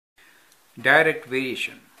Direct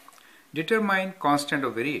variation. Determine constant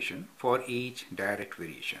of variation for each direct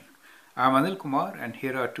variation. I am Anil Kumar and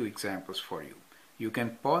here are two examples for you. You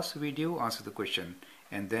can pause the video, answer the question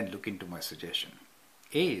and then look into my suggestion.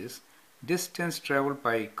 A is distance traveled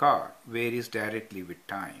by a car varies directly with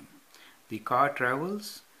time. The car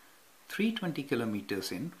travels 320 kilometers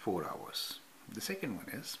in 4 hours. The second one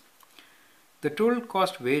is the total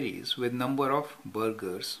cost varies with number of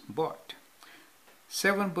burgers bought.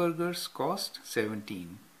 7 burgers cost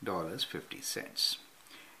 $17.50.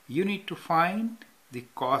 You need to find the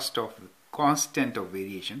constant of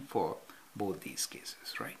variation for both these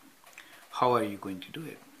cases, right? How are you going to do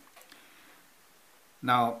it?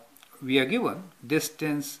 Now, we are given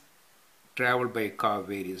distance traveled by a car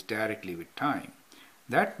varies directly with time.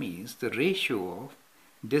 That means the ratio of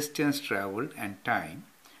distance traveled and time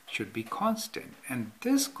should be constant, and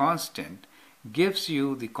this constant gives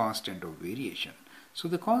you the constant of variation. So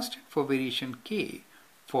the constant for variation k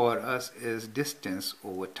for us is distance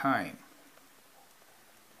over time.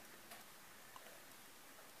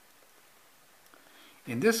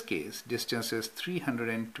 In this case, distance is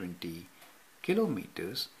 320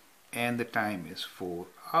 kilometers and the time is 4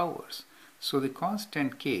 hours. So the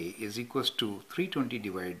constant k is equals to 320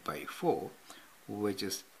 divided by 4, which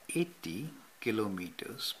is 80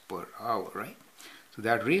 kilometers per hour, right? So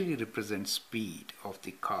that really represents speed of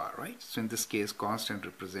the car, right? So in this case, constant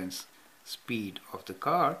represents speed of the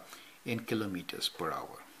car in kilometers per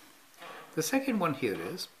hour. The second one here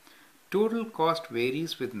is total cost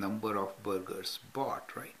varies with number of burgers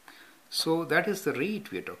bought, right? So that is the rate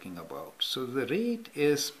we are talking about. So the rate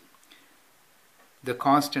is the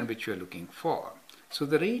constant which we are looking for. So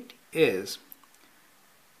the rate is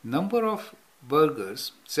number of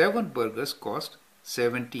burgers. 7 burgers cost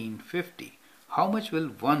 $17.50. How much will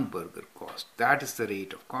 1 burger cost? That is the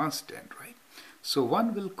rate of constant, right? So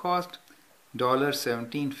 1 will cost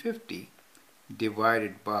 $17.50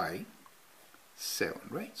 divided by 7,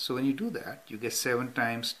 right? So when you do that, you get 7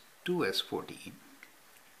 times 2 as 14.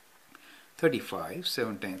 35,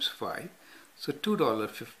 7 times 5. So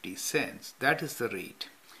 $2.50. That is the rate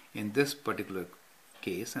in this particular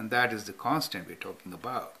case, and that is the constant we're talking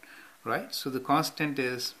about, right? So the constant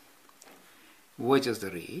is, which is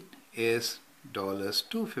the rate, is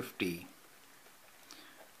 $2.50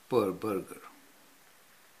 per burger.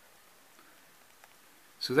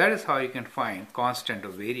 So that is how you can find constant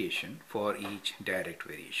of variation for each direct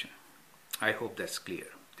variation. I hope that's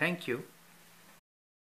clear. Thank you.